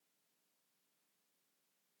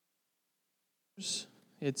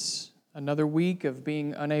It's another week of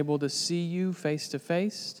being unable to see you face to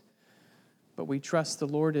face, but we trust the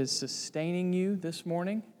Lord is sustaining you this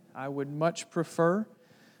morning. I would much prefer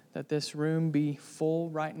that this room be full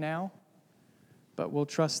right now, but we'll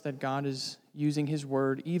trust that God is using His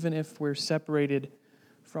word, even if we're separated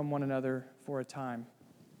from one another for a time.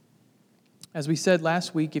 As we said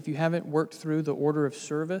last week, if you haven't worked through the order of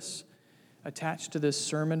service attached to this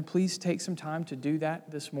sermon, please take some time to do that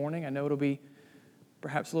this morning. I know it'll be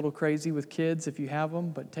perhaps a little crazy with kids if you have them,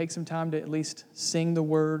 but take some time to at least sing the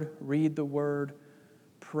word, read the word,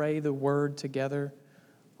 pray the word together.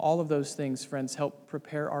 All of those things, friends, help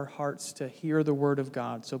prepare our hearts to hear the word of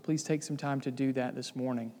God. So please take some time to do that this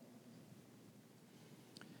morning.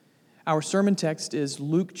 Our sermon text is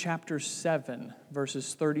Luke chapter 7,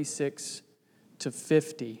 verses 36 to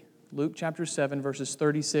 50. Luke chapter 7, verses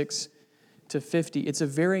 36 to 50. It's a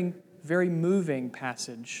very, very moving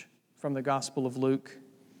passage from the Gospel of Luke,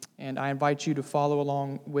 and I invite you to follow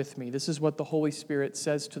along with me. This is what the Holy Spirit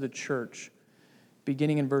says to the church,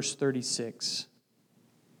 beginning in verse 36.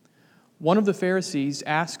 One of the Pharisees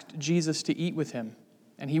asked Jesus to eat with him,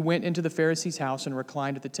 and he went into the Pharisee's house and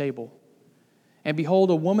reclined at the table. And behold,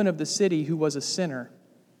 a woman of the city who was a sinner,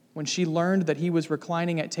 when she learned that he was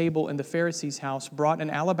reclining at table in the Pharisee's house, brought an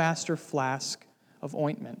alabaster flask of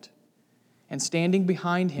ointment, and standing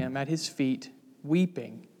behind him at his feet,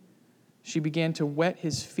 weeping, she began to wet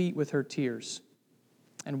his feet with her tears,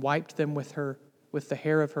 and wiped them with the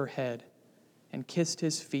hair of her head, and kissed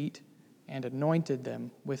his feet, and anointed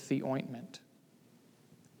them with the ointment.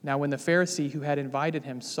 Now when the Pharisee who had invited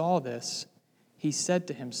him saw this, he said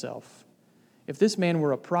to himself, "If this man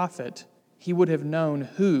were a prophet, he would have known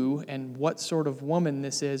who and what sort of woman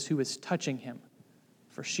this is who is touching him,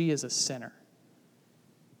 for she is a sinner."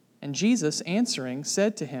 And Jesus, answering,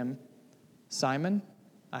 said to him, "Simon,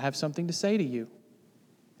 I have something to say to you."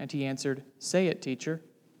 And he answered, "Say it, teacher."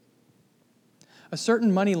 A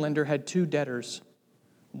certain moneylender had 2 debtors.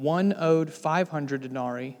 One owed 500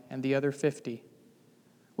 denarii and the other 50.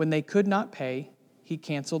 When they could not pay, he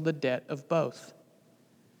canceled the debt of both.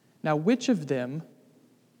 Now which of them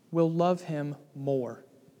will love him more?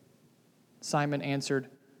 Simon answered,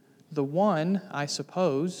 "The one, I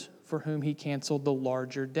suppose, for whom he canceled the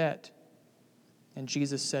larger debt." And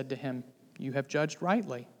Jesus said to him, "You have judged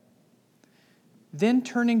rightly." Then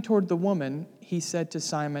turning toward the woman, he said to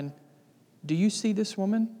Simon, "Do you see this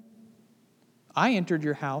woman? I entered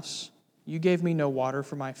your house. You gave me no water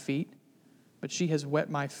for my feet, but she has wet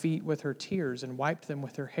my feet with her tears and wiped them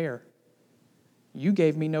with her hair. You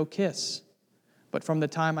gave me no kiss, but from the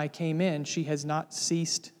time I came in, she has not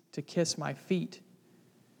ceased to kiss my feet.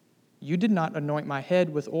 You did not anoint my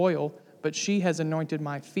head with oil, but she has anointed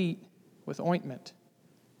my feet with ointment.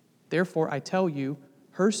 Therefore, I tell you,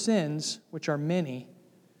 her sins, which are many,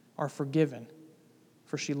 are forgiven,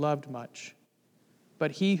 for she loved much.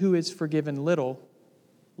 But he who is forgiven little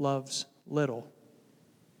loves little."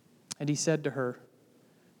 And he said to her,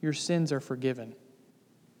 "Your sins are forgiven."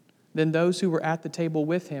 Then those who were at the table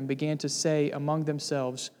with him began to say among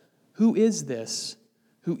themselves, "Who is this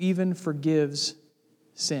who even forgives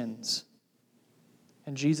sins?"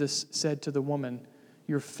 And Jesus said to the woman,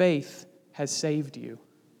 "Your faith has saved you.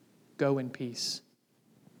 Go in peace."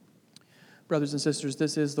 Brothers and sisters,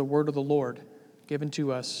 this is the word of the Lord given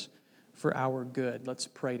to us for our good. Let's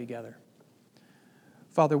pray together.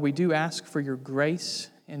 Father, we do ask for your grace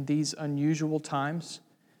in these unusual times,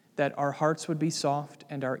 that our hearts would be soft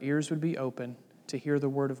and our ears would be open to hear the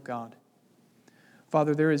word of God.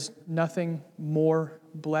 Father, there is nothing more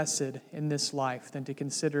blessed in this life than to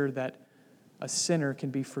consider that a sinner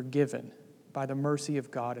can be forgiven by the mercy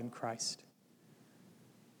of God in Christ.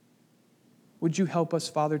 Would you help us,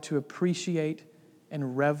 Father, to appreciate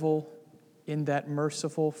and revel in that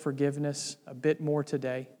merciful forgiveness a bit more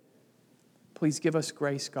today? Please give us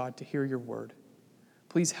grace, God, to hear your word.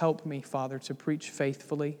 Please help me, Father, to preach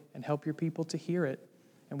faithfully and help your people to hear it.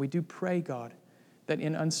 And we do pray, God, that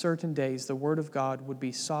in uncertain days the word of God would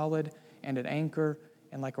be solid and an anchor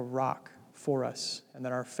and like a rock for us, and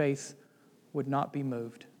that our faith would not be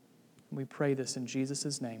moved. And we pray this in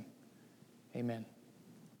Jesus' name. Amen.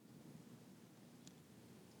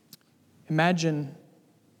 Imagine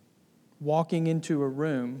walking into a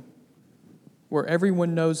room where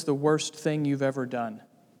everyone knows the worst thing you've ever done.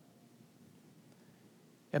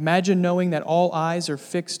 Imagine knowing that all eyes are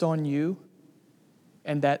fixed on you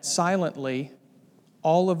and that silently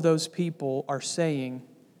all of those people are saying,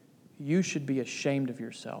 "You should be ashamed of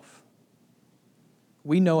yourself.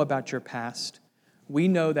 We know about your past. We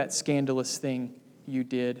know that scandalous thing you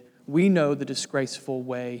did. We know the disgraceful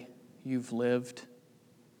way you've lived."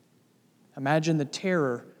 Imagine the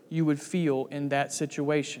terror you would feel in that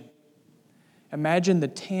situation. Imagine the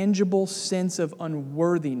tangible sense of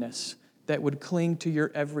unworthiness that would cling to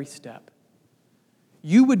your every step.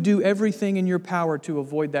 You would do everything in your power to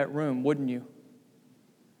avoid that room, wouldn't you?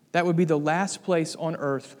 That would be the last place on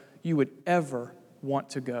earth you would ever want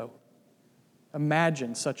to go.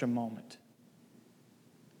 Imagine such a moment.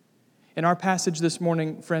 In our passage this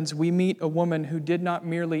morning, friends, we meet a woman who did not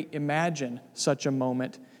merely imagine such a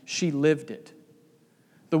moment, she lived it.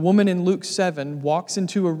 The woman in Luke 7 walks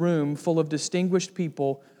into a room full of distinguished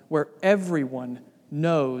people where everyone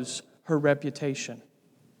knows her reputation.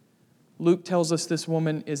 Luke tells us this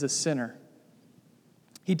woman is a sinner.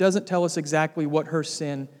 He doesn't tell us exactly what her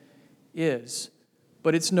sin is,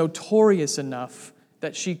 but it's notorious enough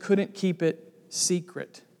that she couldn't keep it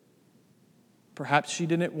secret. Perhaps she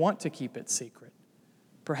didn't want to keep it secret.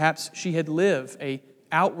 Perhaps she had lived a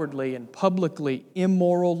outwardly and publicly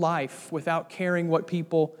immoral life without caring what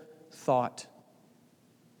people thought.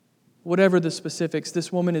 Whatever the specifics,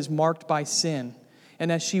 this woman is marked by sin.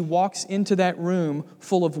 And as she walks into that room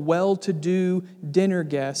full of well-to-do dinner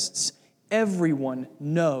guests, everyone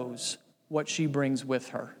knows what she brings with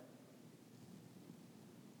her.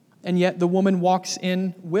 And yet the woman walks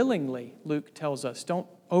in willingly, Luke tells us. Don't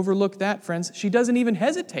overlook that, friends. She doesn't even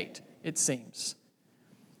hesitate, it seems.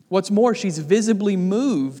 What's more, she's visibly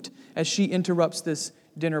moved as she interrupts this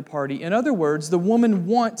dinner party. In other words, the woman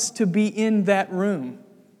wants to be in that room.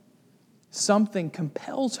 Something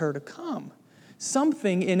compels her to come.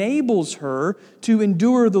 Something enables her to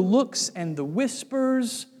endure the looks and the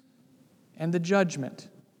whispers and the judgment.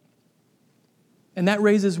 And that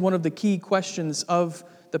raises one of the key questions of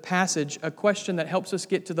the passage, a question that helps us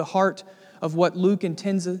get to the heart of what Luke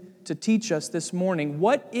intends to teach us this morning.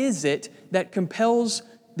 What is it that compels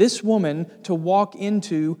this woman to walk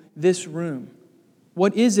into this room?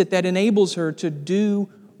 What is it that enables her to do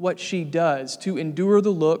what she does, to endure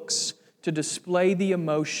the looks, to display the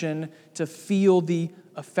emotion, to feel the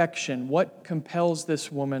affection? What compels this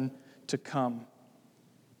woman to come?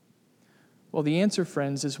 Well, the answer,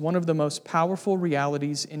 friends, is one of the most powerful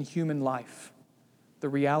realities in human life, the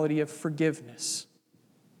reality of forgiveness.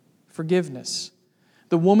 Forgiveness.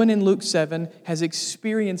 The woman in Luke 7 has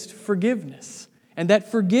experienced forgiveness. And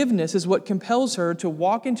that forgiveness is what compels her to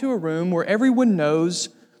walk into a room where everyone knows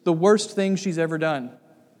the worst thing she's ever done.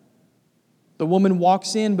 The woman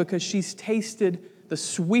walks in because she's tasted the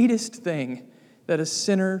sweetest thing that a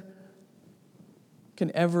sinner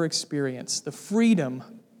can ever experience. The freedom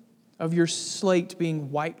of your slate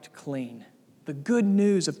being wiped clean. The good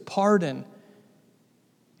news of pardon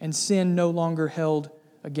and sin no longer held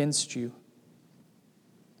against you.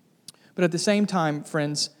 But at the same time,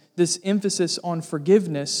 friends, this emphasis on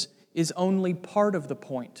forgiveness is only part of the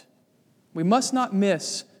point. We must not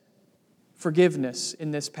miss forgiveness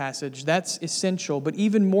in this passage. That's essential. But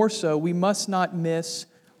even more so, we must not miss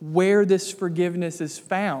where this forgiveness is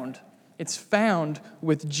found. It's found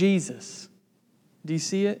with Jesus. Do you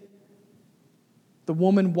see it? The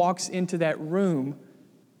woman walks into that room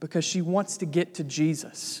because she wants to get to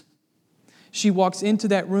Jesus. She walks into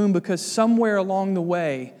that room because somewhere along the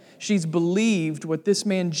way, she's believed what this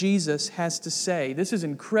man Jesus has to say. This is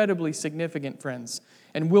incredibly significant, friends.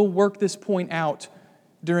 And we'll work this point out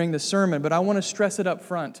during the sermon, but I want to stress it up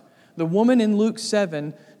front. The woman in Luke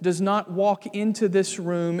 7 does not walk into this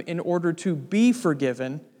room in order to be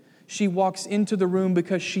forgiven. She walks into the room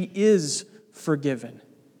because she is forgiven.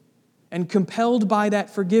 And compelled by that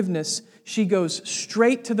forgiveness, she goes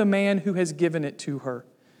straight to the man who has given it to her.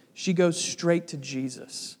 She goes straight to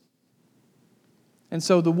Jesus. And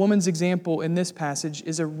so the woman's example in this passage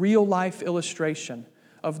is a real-life illustration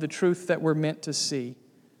of the truth that we're meant to see.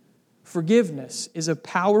 Forgiveness is a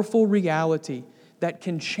powerful reality that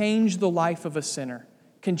can change the life of a sinner,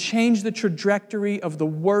 can change the trajectory of the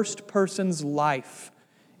worst person's life.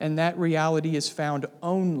 And that reality is found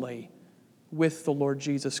only with the Lord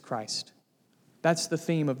Jesus Christ. That's the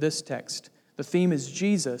theme of this text. The theme is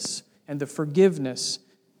Jesus and the forgiveness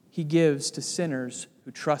He gives to sinners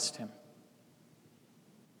who trust Him.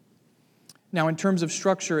 Now, in terms of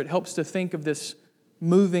structure, it helps to think of this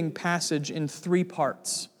moving passage in three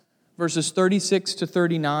parts. Verses 36 to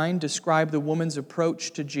 39 describe the woman's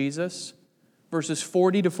approach to Jesus. Verses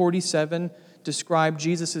 40 to 47 describe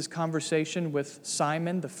Jesus' conversation with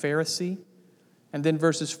Simon the Pharisee. And then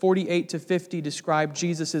verses 48 to 50 describe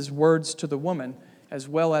Jesus' words to the woman, as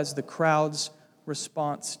well as the crowd's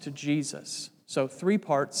response to Jesus. So 3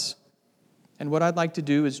 parts. And what I'd like to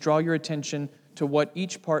do is draw your attention to what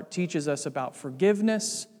each part teaches us about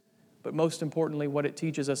forgiveness, but most importantly, what it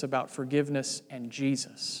teaches us about forgiveness and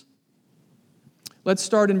Jesus. Let's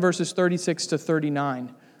start in verses 36 to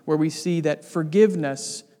 39, where we see that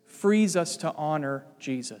forgiveness frees us to honor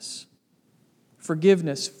Jesus.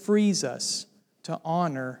 Forgiveness frees us to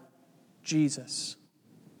honor Jesus.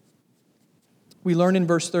 We learn in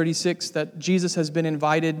verse 36 that Jesus has been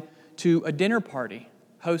invited to a dinner party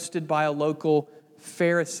hosted by a local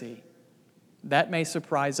Pharisee. That may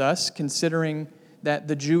surprise us, considering that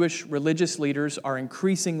the Jewish religious leaders are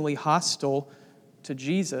increasingly hostile to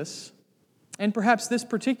Jesus. And perhaps this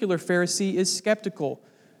particular Pharisee is skeptical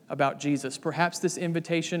about Jesus. Perhaps this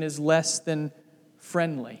invitation is less than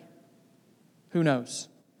friendly. Who knows?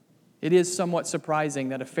 It is somewhat surprising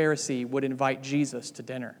that a Pharisee would invite Jesus to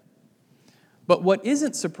dinner. But what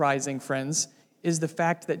isn't surprising, friends, is the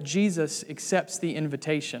fact that Jesus accepts the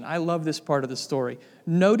invitation. I love this part of the story.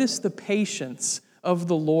 Notice the patience of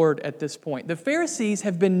the Lord at this point. The Pharisees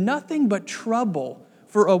have been nothing but trouble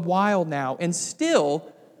for a while now, and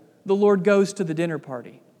still the Lord goes to the dinner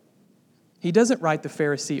party. He doesn't write the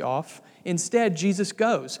Pharisee off. Instead, Jesus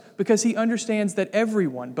goes because he understands that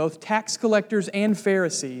everyone, both tax collectors and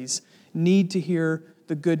Pharisees, need to hear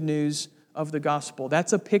the good news of the gospel.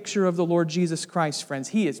 That's a picture of the Lord Jesus Christ, friends.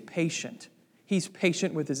 He is patient. He's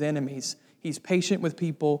patient with his enemies. He's patient with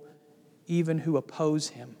people even who oppose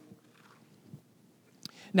him.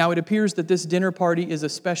 Now, it appears that this dinner party is a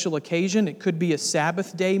special occasion. It could be a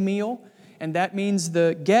Sabbath day meal, and that means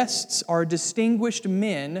the guests are distinguished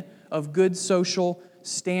men of good social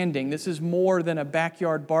standing. This is more than a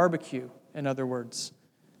backyard barbecue, in other words.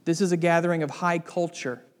 This is a gathering of high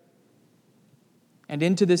culture. And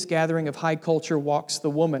into this gathering of high culture walks the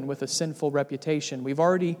woman with a sinful reputation. We've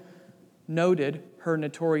already noted her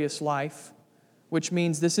notorious life, which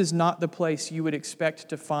means this is not the place you would expect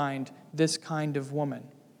to find this kind of woman.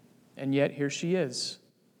 And yet here she is,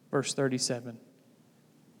 verse 37,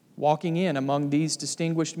 walking in among these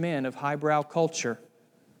distinguished men of highbrow culture.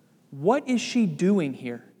 What is she doing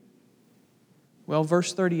here? Well,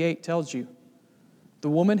 verse 38 tells you, the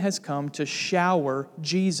woman has come to shower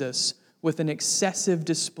Jesus with an excessive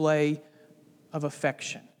display of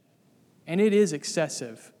affection. And it is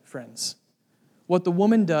excessive, friends. What the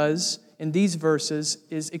woman does in these verses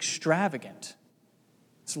is extravagant.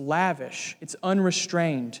 It's lavish. It's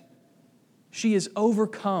unrestrained. She is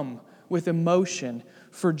overcome with emotion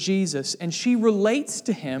for Jesus, and she relates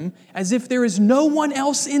to him as if there is no one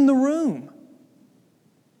else in the room.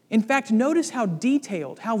 In fact, notice how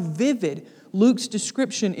detailed, how vivid Luke's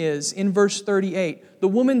description is in verse 38. The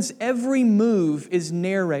woman's every move is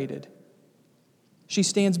narrated. She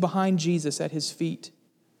stands behind Jesus at his feet.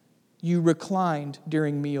 You reclined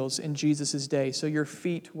during meals in Jesus' day, so your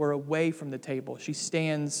feet were away from the table. She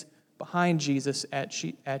stands behind Jesus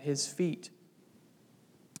at his feet.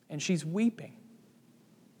 And she's weeping.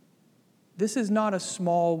 This is not a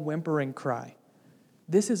small whimpering cry.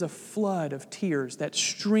 This is a flood of tears that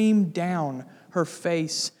stream down her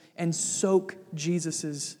face and soak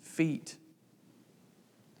Jesus' feet.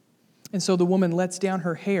 And so the woman lets down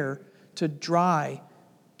her hair to dry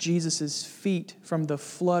Jesus' feet from the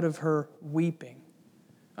flood of her weeping.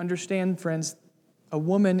 Understand, friends, a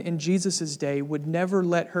woman in Jesus' day would never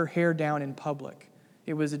let her hair down in public.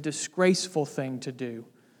 It was a disgraceful thing to do,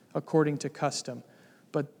 according to custom.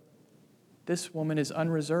 But this woman is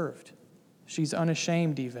unreserved. She's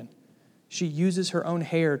unashamed even. She uses her own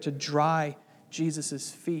hair to dry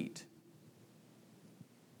Jesus' feet.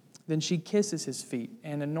 Then she kisses his feet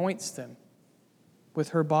and anoints them with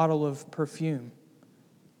her bottle of perfume.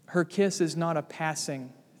 Her kiss is not a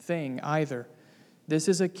passing thing either. This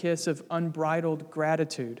is a kiss of unbridled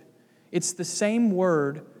gratitude. It's the same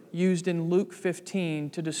word used in Luke 15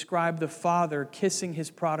 to describe the father kissing his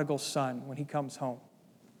prodigal son when he comes home.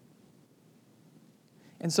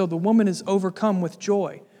 And so the woman is overcome with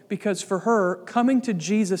joy because for her, coming to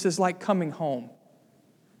Jesus is like coming home.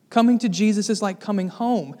 Coming to Jesus is like coming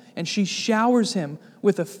home, and she showers him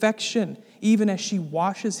with affection even as she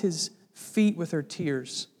washes his feet with her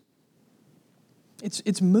tears.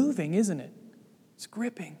 It's moving, isn't it? It's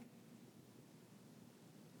gripping.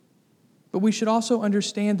 But we should also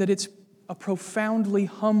understand that it's a profoundly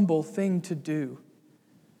humble thing to do.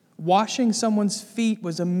 Washing someone's feet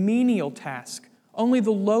was a menial task. Only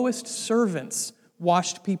the lowest servants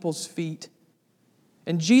washed people's feet.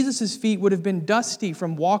 And Jesus' feet would have been dusty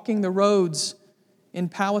from walking the roads in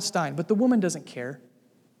Palestine. But the woman doesn't care.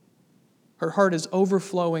 Her heart is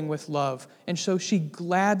overflowing with love. And so she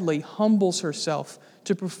gladly humbles herself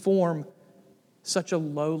to perform such a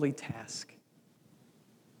lowly task.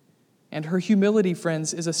 And her humility,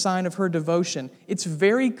 friends, is a sign of her devotion. It's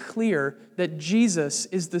very clear that Jesus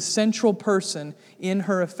is the central person in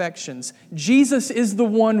her affections. Jesus is the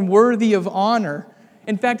one worthy of honor.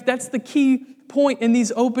 In fact, that's the key point in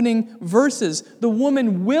these opening verses. The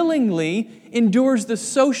woman willingly endures the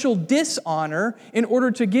social dishonor in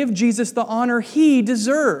order to give Jesus the honor he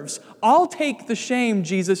deserves. I'll take the shame,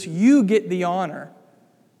 Jesus. You get the honor.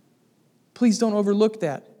 Please don't overlook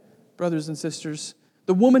that, brothers and sisters.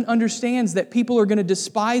 The woman understands that people are going to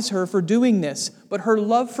despise her for doing this, but her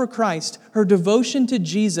love for Christ, her devotion to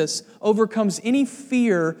Jesus, overcomes any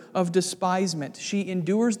fear of despisement. She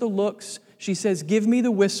endures the looks. She says, "Give me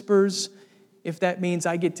the whispers," if that means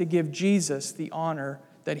I get to give Jesus the honor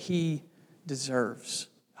that he deserves.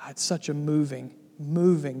 It's such a moving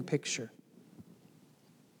picture.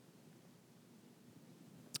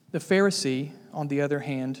 The Pharisee, on the other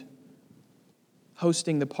hand,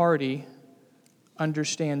 hosting the party,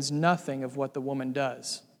 understands nothing of what the woman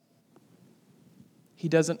does. He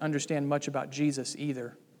doesn't understand much about Jesus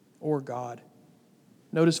either, or God.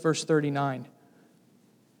 Notice verse 39.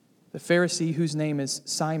 The Pharisee, whose name is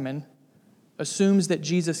Simon, assumes that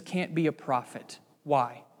Jesus can't be a prophet.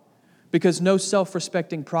 Why? Because no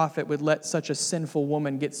self-respecting prophet would let such a sinful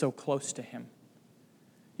woman get so close to him.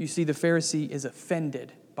 You see, the Pharisee is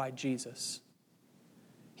offended by Jesus.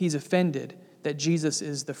 He's offended that Jesus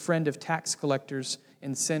is the friend of tax collectors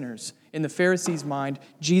and sinners. In the Pharisee's mind,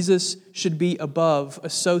 Jesus should be above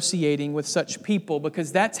associating with such people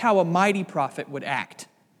because that's how a mighty prophet would act.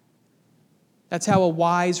 That's how a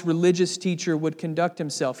wise religious teacher would conduct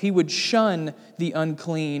himself. He would shun the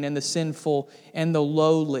unclean and the sinful and the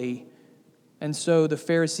lowly. And so the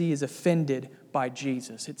Pharisee is offended by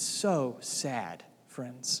Jesus. It's so sad,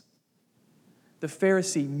 friends. The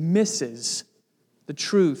Pharisee misses the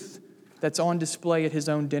truth that's on display at his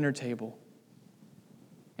own dinner table.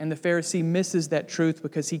 And the Pharisee misses that truth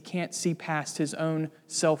because he can't see past his own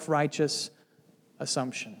self-righteous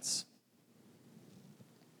assumptions.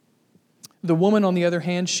 The woman, on the other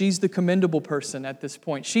hand, she's the commendable person at this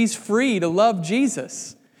point. She's free to love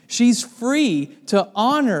Jesus. She's free to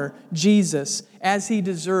honor Jesus as he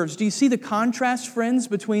deserves. Do you see the contrast, friends,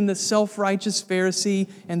 between the self-righteous Pharisee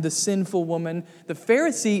and the sinful woman? The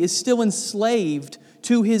Pharisee is still enslaved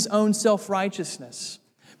to his own self-righteousness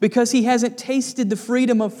because he hasn't tasted the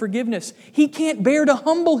freedom of forgiveness. He can't bear to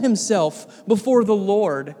humble himself before the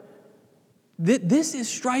Lord. This is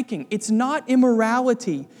striking. It's not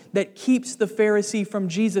immorality that keeps the Pharisee from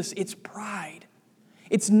Jesus. It's pride.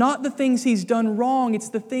 It's not the things he's done wrong. It's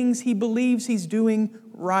the things he believes he's doing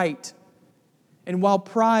right. And while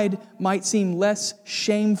pride might seem less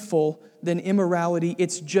shameful than immorality,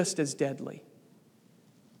 it's just as deadly.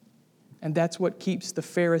 And that's what keeps the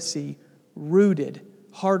Pharisee rooted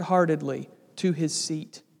hard-heartedly to his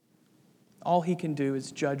seat. All he can do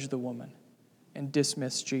is judge the woman and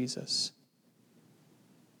dismiss Jesus.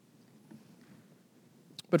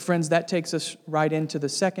 But friends, that takes us right into the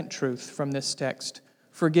second truth from this text.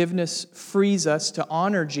 Forgiveness frees us to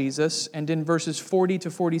honor Jesus, and in verses 40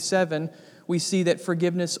 to 47, we see that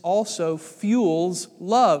forgiveness also fuels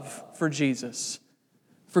love for Jesus.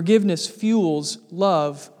 Forgiveness fuels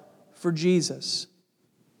love for Jesus.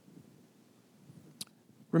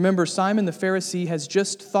 Remember, Simon the Pharisee has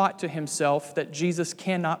just thought to himself that Jesus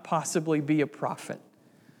cannot possibly be a prophet.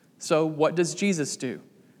 So what does Jesus do?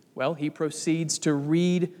 Well, he proceeds to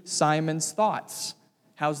read Simon's thoughts.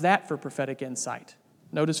 How's that for prophetic insight?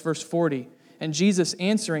 Notice verse 40. And Jesus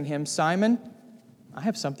answering him, "Simon, I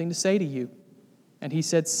have something to say to you." And he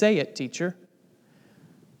said, "Say it, teacher."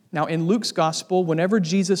 Now, in Luke's gospel, whenever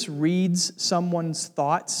Jesus reads someone's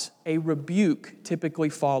thoughts, a rebuke typically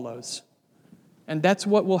follows. And that's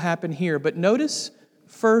what will happen here. But notice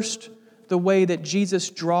first the way that Jesus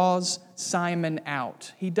draws Simon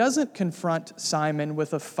out. He doesn't confront Simon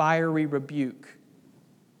with a fiery rebuke.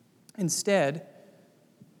 Instead,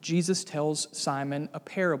 Jesus tells Simon a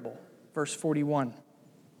parable. Verse 41.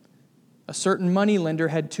 A certain moneylender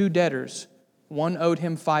had two debtors. One owed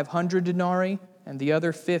him 500 denarii and the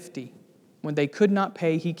other 50. When they could not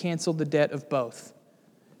pay, he canceled the debt of both.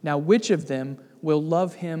 Now, which of them will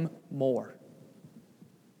love him more?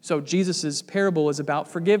 So Jesus' parable is about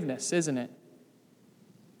forgiveness, isn't it?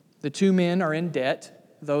 The two men are in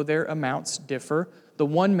debt, though their amounts differ. The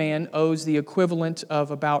one man owes the equivalent of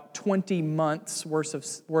about 20 months' worth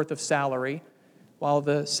of salary, while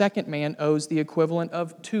the second man owes the equivalent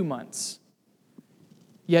of 2 months.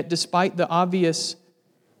 Yet despite the obvious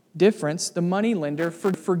difference, the moneylender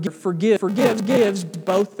forgives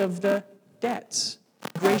both of the debts,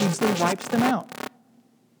 graciously wipes them out.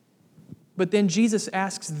 But then Jesus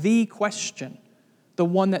asks the question, the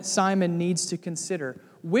one that Simon needs to consider.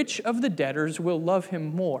 Which of the debtors will love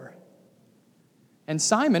him more? And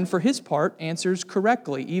Simon, for his part, answers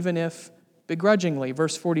correctly, even if begrudgingly.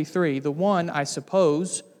 Verse 43, the one, I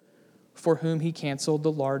suppose, for whom he canceled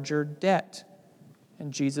the larger debt.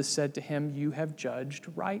 And Jesus said to him, you have judged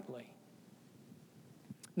rightly.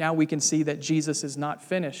 Now we can see that Jesus is not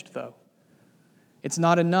finished, though. It's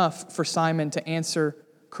not enough for Simon to answer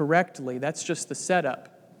correctly. That's just the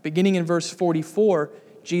setup. Beginning in verse 44,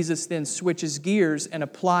 Jesus then switches gears and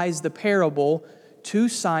applies the parable to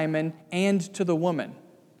Simon and to the woman.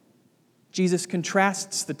 Jesus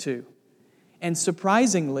contrasts the two. And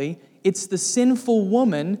surprisingly, it's the sinful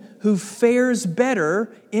woman who fares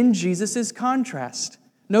better in Jesus' contrast.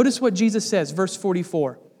 Notice what Jesus says, verse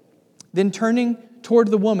 44. Then turning toward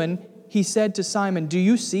the woman, he said to Simon, do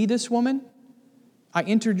you see this woman? I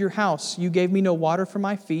entered your house. You gave me no water for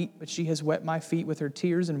my feet, but she has wet my feet with her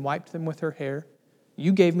tears and wiped them with her hair.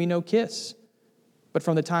 You gave me no kiss. But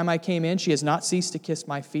from the time I came in, she has not ceased to kiss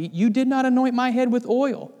my feet. You did not anoint my head with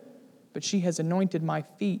oil, but she has anointed my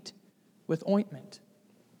feet with ointment.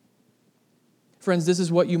 Friends, this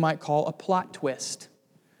is what you might call a plot twist.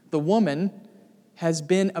 The woman has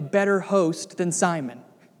been a better host than Simon.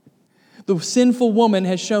 The sinful woman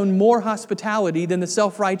has shown more hospitality than the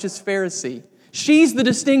self-righteous Pharisee. She's the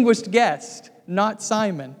distinguished guest, not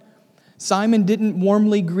Simon. Simon didn't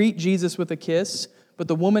warmly greet Jesus with a kiss, but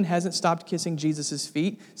the woman hasn't stopped kissing Jesus'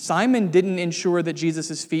 feet. Simon didn't ensure that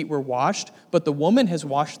Jesus' feet were washed, but the woman has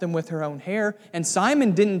washed them with her own hair. And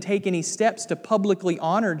Simon didn't take any steps to publicly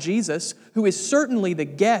honor Jesus, who is certainly the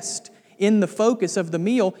guest in the focus of the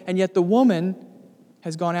meal, and yet the woman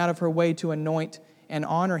has gone out of her way to anoint and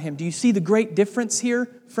honor him. Do you see the great difference here,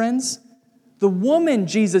 friends? The woman,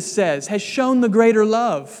 Jesus says, has shown the greater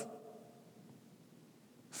love.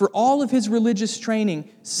 For all of his religious training,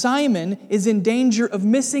 Simon is in danger of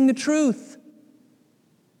missing the truth.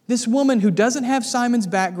 This woman who doesn't have Simon's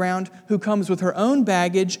background, who comes with her own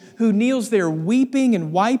baggage, who kneels there weeping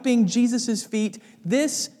and wiping Jesus' feet,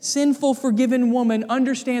 this sinful, forgiven woman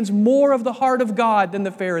understands more of the heart of God than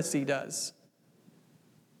the Pharisee does.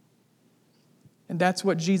 And that's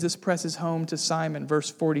what Jesus presses home to Simon, verse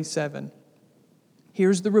 47.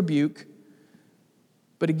 Here's the rebuke.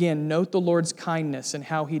 But again, note the Lord's kindness and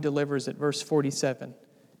how he delivers it. Verse 47.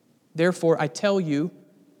 Therefore, I tell you,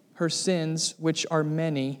 her sins, which are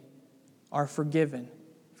many, are forgiven,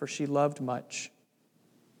 for she loved much.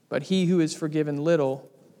 But he who is forgiven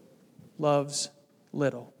little loves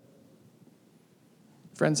little.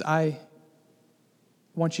 Friends, I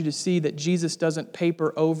want you to see that Jesus doesn't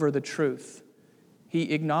paper over the truth.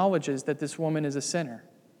 He acknowledges that this woman is a sinner.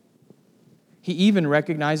 He even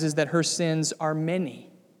recognizes that her sins are many.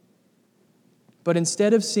 But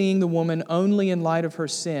instead of seeing the woman only in light of her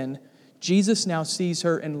sin, Jesus now sees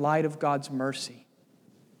her in light of God's mercy.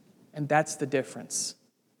 And that's the difference.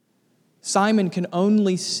 Simon can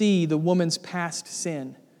only see the woman's past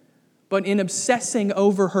sin. But in obsessing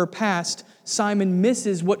over her past, Simon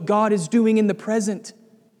misses what God is doing in the present.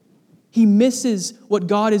 He misses what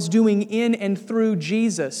God is doing in and through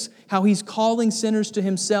Jesus, how he's calling sinners to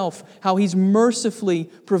himself, how he's mercifully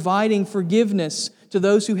providing forgiveness to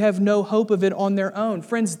those who have no hope of it on their own.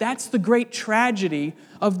 Friends, that's the great tragedy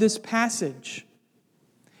of this passage.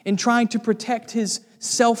 In trying to protect his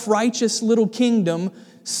self-righteous little kingdom,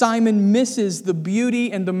 Simon misses the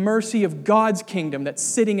beauty and the mercy of God's kingdom that's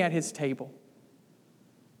sitting at his table.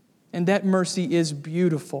 And that mercy is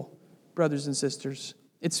beautiful, brothers and sisters.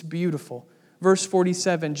 It's beautiful. Verse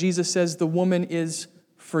 47, Jesus says the woman is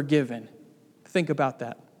forgiven. Think about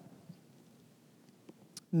that.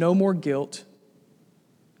 No more guilt.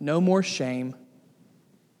 No more shame.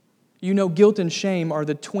 You know, guilt and shame are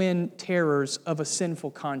the twin terrors of a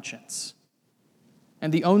sinful conscience.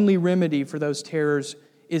 And the only remedy for those terrors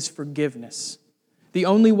is forgiveness. The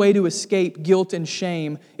only way to escape guilt and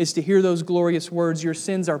shame is to hear those glorious words, your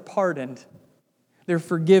sins are pardoned. They're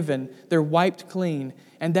forgiven. They're wiped clean.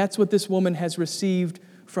 And that's what this woman has received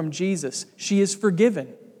from Jesus. She is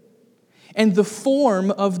forgiven. And the form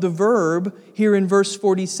of the verb here in verse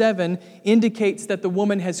 47 indicates that the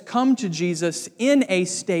woman has come to Jesus in a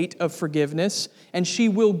state of forgiveness, and she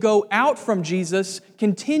will go out from Jesus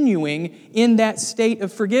continuing in that state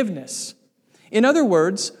of forgiveness. In other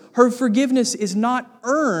words, her forgiveness is not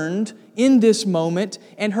earned in this moment,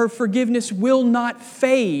 and her forgiveness will not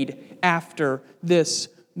fade after this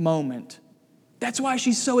moment. That's why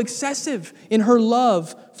she's so excessive in her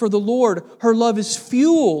love for the Lord. Her love is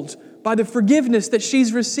fueled by the forgiveness that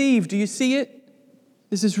she's received. Do you see it?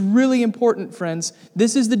 This is really important, friends.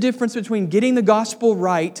 This is the difference between getting the gospel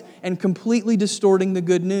right and completely distorting the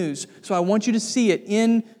good news. So I want you to see it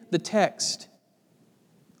in the text.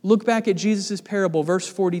 Look back at Jesus' parable, verse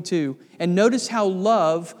 42, and notice how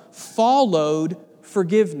love followed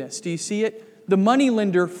forgiveness. Do you see it? The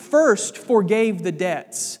moneylender first forgave the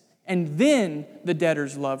debts, and then the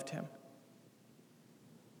debtors loved him.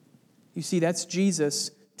 You see, that's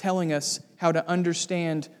Jesus telling us how to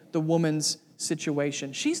understand the woman's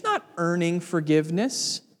situation. She's not earning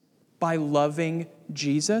forgiveness by loving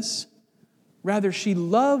Jesus. Rather, she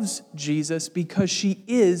loves Jesus because she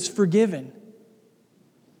is forgiven.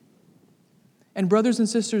 And brothers and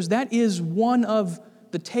sisters, that is one of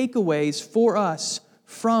the takeaways for us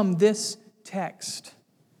from this text.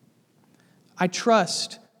 I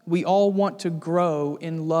trust we all want to grow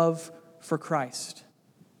in love for Christ.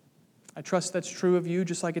 I trust that's true of you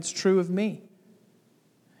just like it's true of me.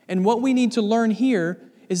 And what we need to learn here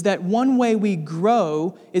is that one way we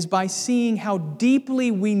grow is by seeing how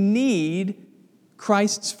deeply we need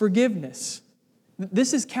Christ's forgiveness.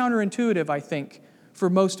 This is counterintuitive, I think, for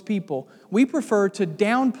most people. We prefer to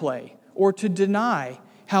downplay or to deny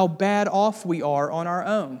how bad off we are on our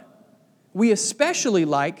own. We especially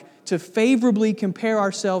like to favorably compare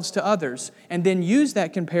ourselves to others and then use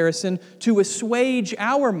that comparison to assuage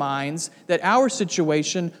our minds that our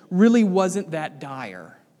situation really wasn't that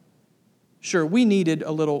dire. Sure, we needed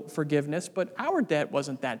a little forgiveness, but our debt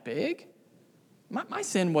wasn't that big. My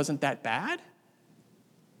sin wasn't that bad.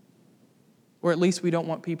 Or at least we don't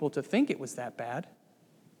want people to think it was that bad.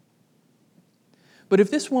 But if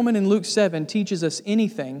this woman in Luke 7 teaches us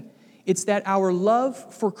anything, it's that our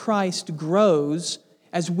love for Christ grows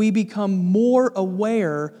as we become more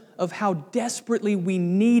aware of how desperately we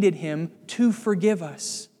needed Him to forgive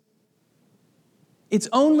us. It's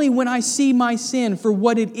only when I see my sin for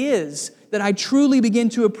what it is that I truly begin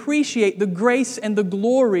to appreciate the grace and the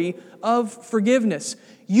glory of forgiveness.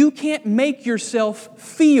 You can't make yourself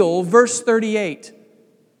feel verse 38.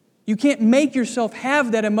 You can't make yourself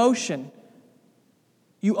have that emotion.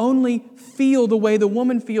 You only feel the way the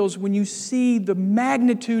woman feels when you see the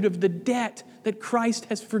magnitude of the debt that Christ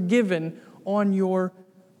has forgiven on your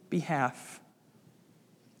behalf.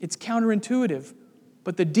 It's counterintuitive,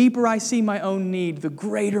 but the deeper I see my own need, the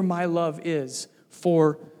greater my love is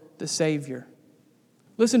for the Savior.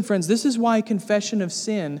 Listen, friends, this is why confession of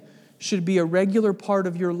sin should be a regular part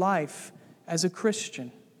of your life as a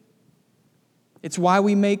Christian. It's why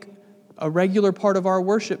we make a regular part of our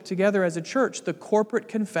worship together as a church, the corporate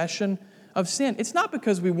confession of sin. It's not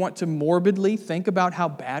because we want to morbidly think about how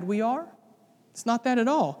bad we are. It's not that at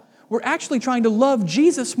all. We're actually trying to love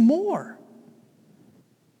Jesus more.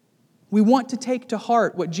 We want to take to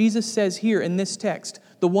heart what Jesus says here in this text.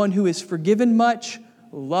 The one who is forgiven much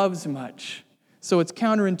loves much. So it's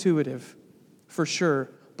counterintuitive, for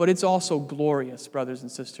sure, but it's also glorious, brothers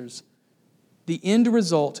and sisters. The end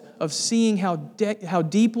result of seeing how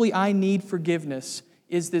deeply I need forgiveness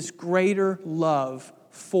is this greater love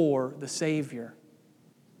for the Savior.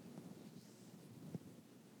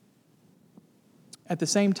 At the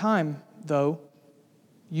same time, though,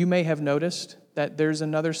 you may have noticed that there's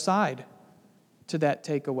another side to that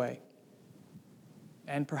takeaway.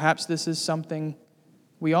 And perhaps this is something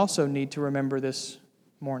we also need to remember this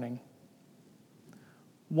morning.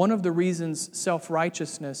 One of the reasons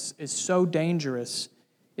self-righteousness is so dangerous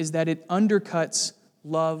is that it undercuts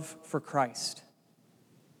love for Christ.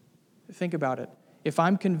 Think about it. If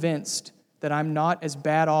I'm convinced that I'm not as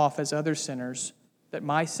bad off as other sinners, that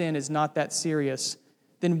my sin is not that serious,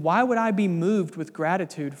 then why would I be moved with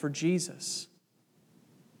gratitude for Jesus?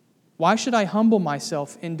 Why should I humble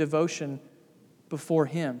myself in devotion before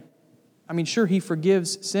Him? I mean, sure, He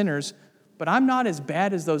forgives sinners, but I'm not as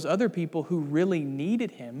bad as those other people who really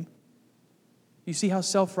needed Him. You see how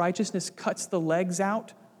self-righteousness cuts the legs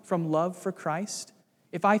out from love for Christ?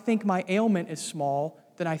 If I think my ailment is small,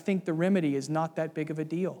 then I think the remedy is not that big of a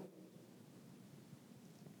deal.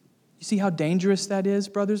 You see how dangerous that is,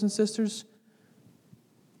 brothers and sisters?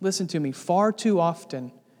 Listen to me. Far too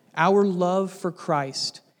often, our love for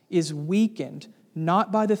Christ is weakened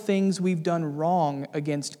not by the things we've done wrong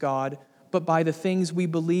against God, but by the things we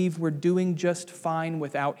believe we're doing just fine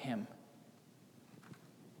without Him.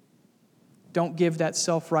 Don't give that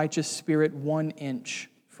self-righteous spirit 1 inch,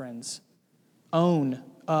 friends. Own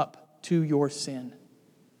up to your sin.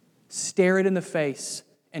 Stare it in the face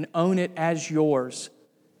and own it as yours,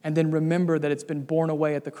 and then remember that it's been borne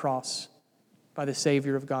away at the cross by the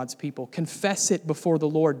Savior of God's people. Confess it before the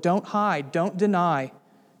Lord. Don't hide. Don't deny.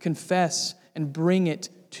 Confess and bring it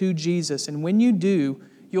to Jesus. And when you do,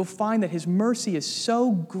 you'll find that His mercy is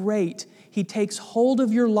so great, He takes hold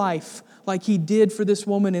of your life like He did for this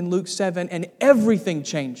woman in Luke 7, and everything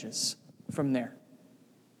changes from there.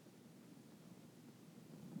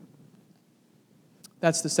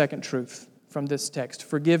 That's the second truth from this text.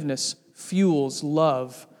 Forgiveness fuels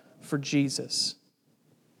love for Jesus.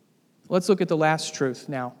 Let's look at the last truth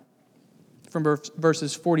now, from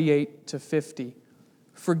verses 48 to 50.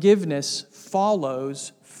 Forgiveness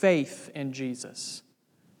follows faith in Jesus.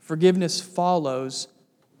 Forgiveness follows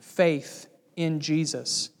faith in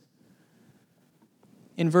Jesus.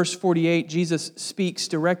 In verse 48, Jesus speaks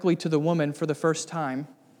directly to the woman for the first time,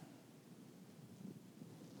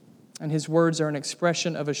 and His words are an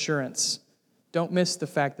expression of assurance. Don't miss the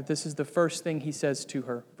fact that this is the first thing He says to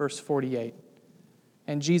her, verse 48.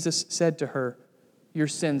 And Jesus said to her, "Your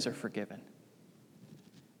sins are forgiven."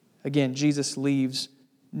 Again, Jesus leaves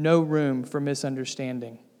no room for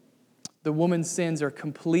misunderstanding. The woman's sins are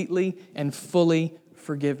completely and fully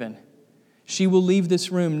forgiven. She will leave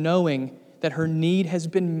this room knowing that her need has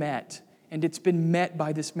been met, and it's been met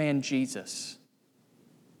by this man, Jesus.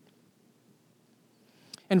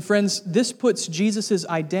 And friends, this puts Jesus'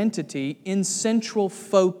 identity in central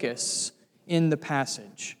focus in the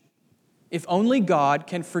passage. If only God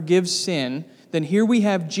can forgive sin, then here we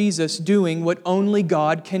have Jesus doing what only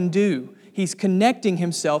God can do. He's connecting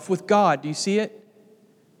Himself with God. Do you see it?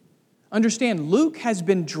 Understand, Luke has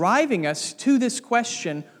been driving us to this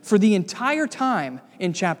question for the entire time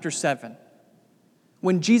in chapter 7.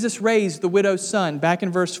 When Jesus raised the widow's son, back in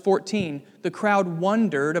verse 14, the crowd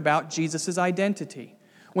wondered about Jesus' identity.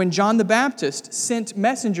 When John the Baptist sent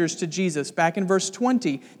messengers to Jesus back in verse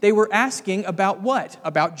 20, they were asking about what?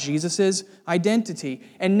 About Jesus' identity.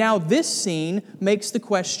 And now this scene makes the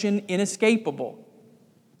question inescapable.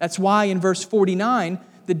 That's why in verse 49,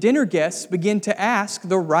 the dinner guests begin to ask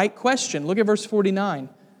the right question. Look at verse 49.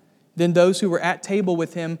 Then those who were at table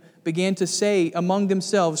with Him began to say among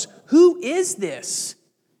themselves, "Who is this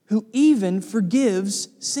who even forgives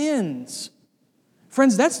sins?"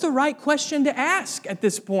 Friends, that's the right question to ask at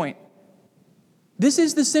this point. This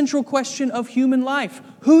is the central question of human life.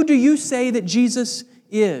 Who do you say that Jesus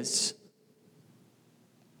is?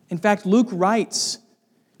 In fact, Luke writes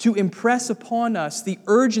to impress upon us the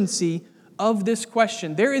urgency of this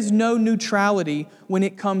question. There is no neutrality when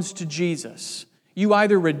it comes to Jesus. You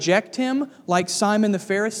either reject Him like Simon the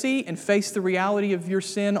Pharisee and face the reality of your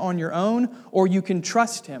sin on your own, or you can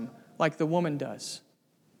trust Him like the woman does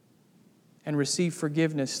and receive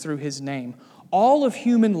forgiveness through His name. All of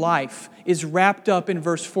human life is wrapped up in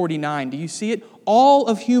verse 49. Do you see it? All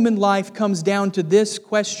of human life comes down to this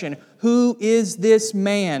question: who is this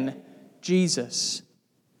man, Jesus?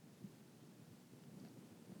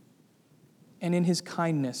 And in His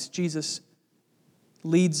kindness, Jesus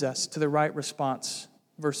leads us to the right response.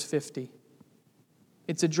 Verse 50.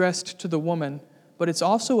 It's addressed to the woman, but it's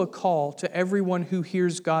also a call to everyone who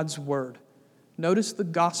hears God's word. Notice the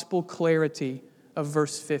gospel clarity of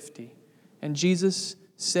verse 50. And Jesus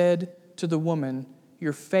said to the woman,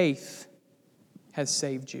 "Your faith has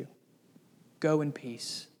saved you. Go in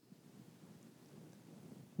peace."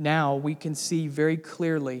 Now we can see very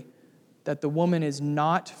clearly that the woman is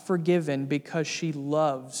not forgiven because she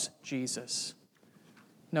loves Jesus.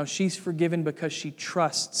 No, she's forgiven because she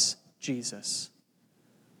trusts Jesus.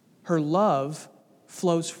 Her love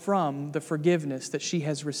flows from the forgiveness that she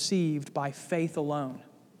has received by faith alone.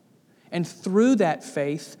 And through that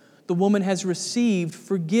faith, the woman has received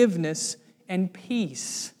forgiveness and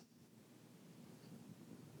peace.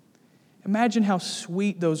 Imagine how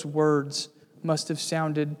sweet those words must have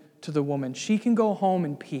sounded to the woman. She can go home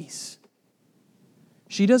in peace.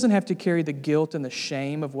 She doesn't have to carry the guilt and the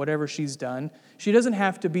shame of whatever she's done. She doesn't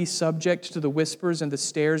have to be subject to the whispers and the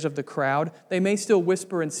stares of the crowd. They may still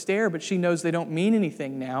whisper and stare, but she knows they don't mean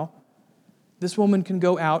anything now. This woman can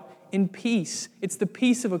go out in peace. It's the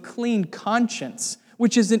peace of a clean conscience,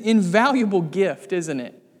 which is an invaluable gift, isn't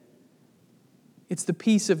it? It's the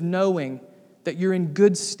peace of knowing that you're in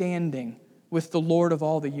good standing with the Lord of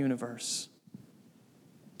all the universe.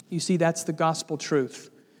 You see, that's the gospel truth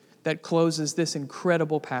that closes this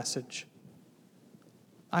incredible passage.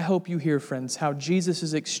 I hope you hear, friends, how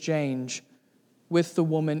Jesus' exchange with the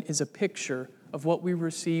woman is a picture of what we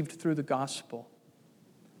received through the gospel.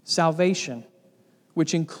 Salvation,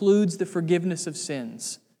 which includes the forgiveness of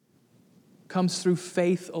sins, comes through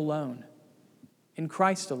faith alone, in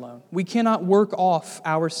Christ alone. We cannot work off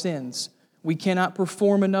our sins. We cannot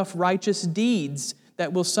perform enough righteous deeds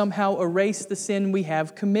that will somehow erase the sin we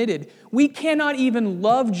have committed. We cannot even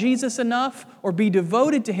love Jesus enough or be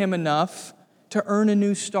devoted to Him enough to earn a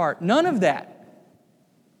new start. None of that.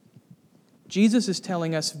 Jesus is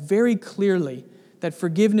telling us very clearly that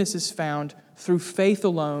forgiveness is found through faith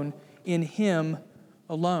alone, in Him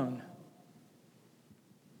alone.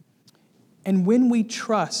 And when we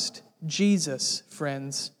trust Jesus,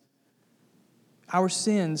 friends, our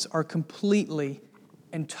sins are completely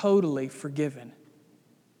and totally forgiven.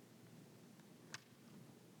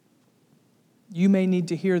 You may need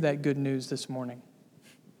to hear that good news this morning.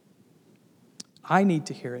 I need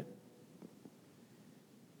to hear it.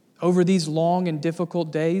 Over these long and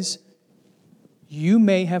difficult days, you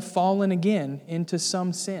may have fallen again into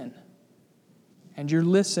some sin. And you're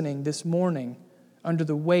listening this morning under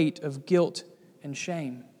the weight of guilt and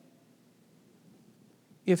shame.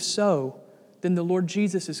 If so, then the Lord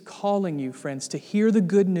Jesus is calling you, friends, to hear the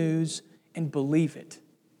good news and believe it.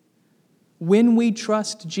 When we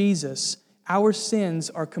trust Jesus, our sins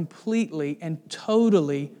are completely and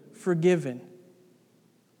totally forgiven.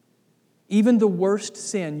 Even the worst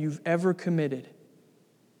sin you've ever committed.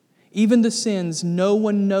 Even the sins no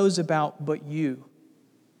one knows about but you.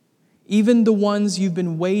 Even the ones you've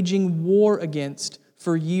been waging war against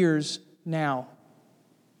for years now.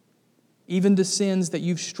 Even the sins that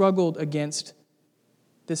you've struggled against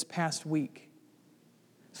this past week.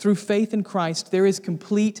 Through faith in Christ, there is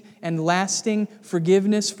complete and lasting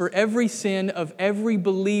forgiveness for every sin of every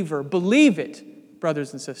believer. Believe it,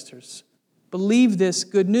 brothers and sisters. Believe this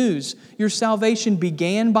good news. Your salvation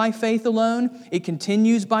began by faith alone, it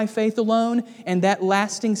continues by faith alone, and that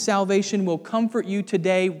lasting salvation will comfort you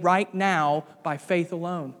today, right now, by faith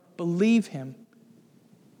alone. Believe Him.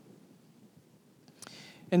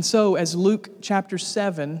 And so, as Luke chapter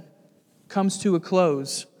 7 comes to a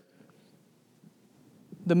close,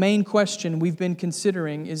 the main question we've been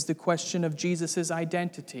considering is the question of Jesus'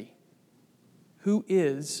 identity. Who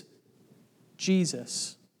is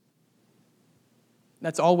Jesus?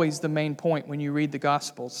 That's always the main point when you read the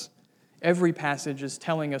Gospels. Every passage is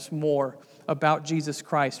telling us more about Jesus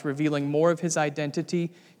Christ, revealing more of His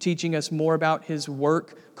identity, teaching us more about His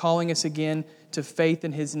work, calling us again to faith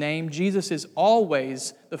in His name. Jesus is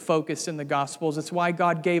always the focus in the Gospels. It's why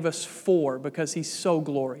God gave us 4, because He's so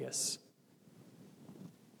glorious.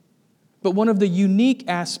 But one of the unique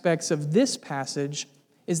aspects of this passage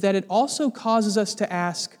is that it also causes us to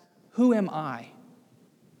ask, who am I?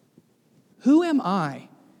 Who am I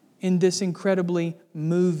in this incredibly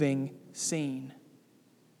moving scene?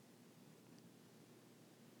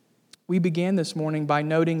 We began this morning by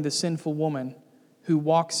noting the sinful woman who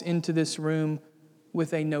walks into this room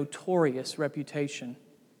with a notorious reputation.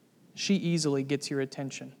 She easily gets your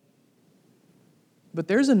attention. But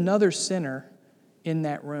there's another sinner in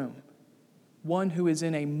that room, one who is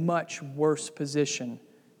in a much worse position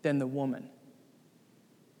than the woman.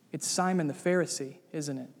 It's Simon the Pharisee,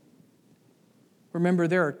 isn't it? Remember,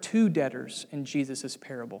 there are 2 debtors in Jesus'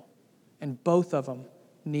 parable, and both of them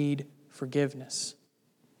need forgiveness.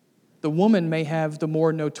 The woman may have the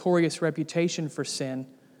more notorious reputation for sin,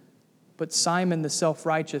 but Simon the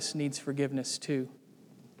self-righteous needs forgiveness too.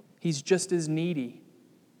 He's just as needy,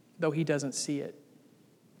 though he doesn't see it.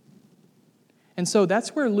 And so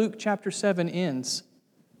that's where Luke chapter 7 ends.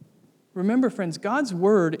 Remember, friends, God's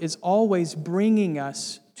Word is always bringing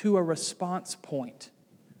us to a response point.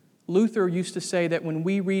 Luther used to say that when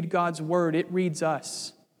we read God's Word, it reads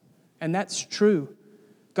us. And that's true.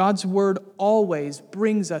 God's Word always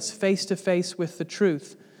brings us face to face with the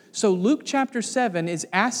truth. So Luke chapter 7 is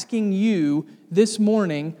asking you this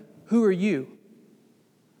morning, who are you?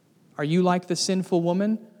 Are you like the sinful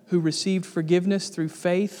woman who received forgiveness through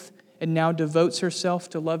faith and now devotes herself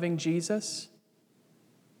to loving Jesus?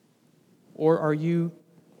 Or are you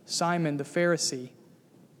Simon the Pharisee,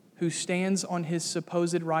 who stands on his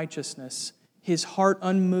supposed righteousness, his heart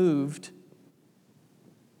unmoved,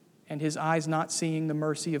 and his eyes not seeing the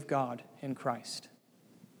mercy of God in Christ?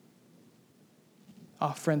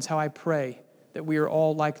 Friends, how I pray that we are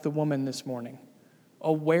all like the woman this morning,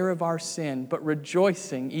 aware of our sin, but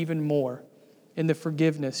rejoicing even more in the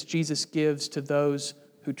forgiveness Jesus gives to those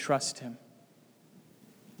who trust Him.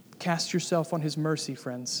 Cast yourself on His mercy,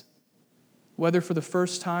 friends. Whether for the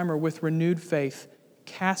first time or with renewed faith,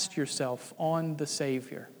 cast yourself on the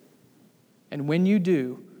Savior. And when you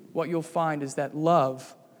do, what you'll find is that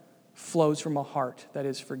love flows from a heart that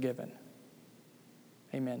is forgiven.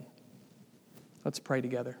 Amen. Let's pray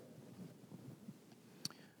together.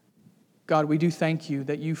 God, we do thank You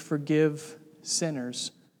that You forgive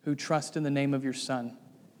sinners who trust in the name of Your Son.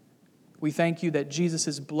 We thank You that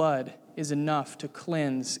Jesus' blood is enough to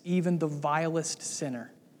cleanse even the vilest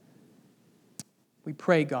sinner. We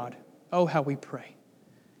pray, God, oh how we pray,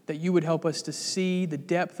 that You would help us to see the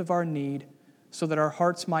depth of our need so that our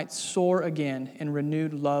hearts might soar again in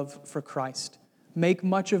renewed love for Christ. Make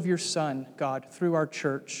much of your Son, God, through our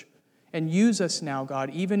church. And use us now, God,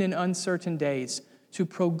 even in uncertain days, to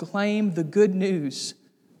proclaim the good news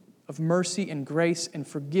of mercy and grace and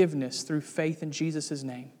forgiveness through faith in Jesus'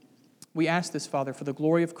 name. We ask this, Father, for the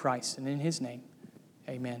glory of Christ, and in His name,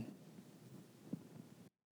 amen.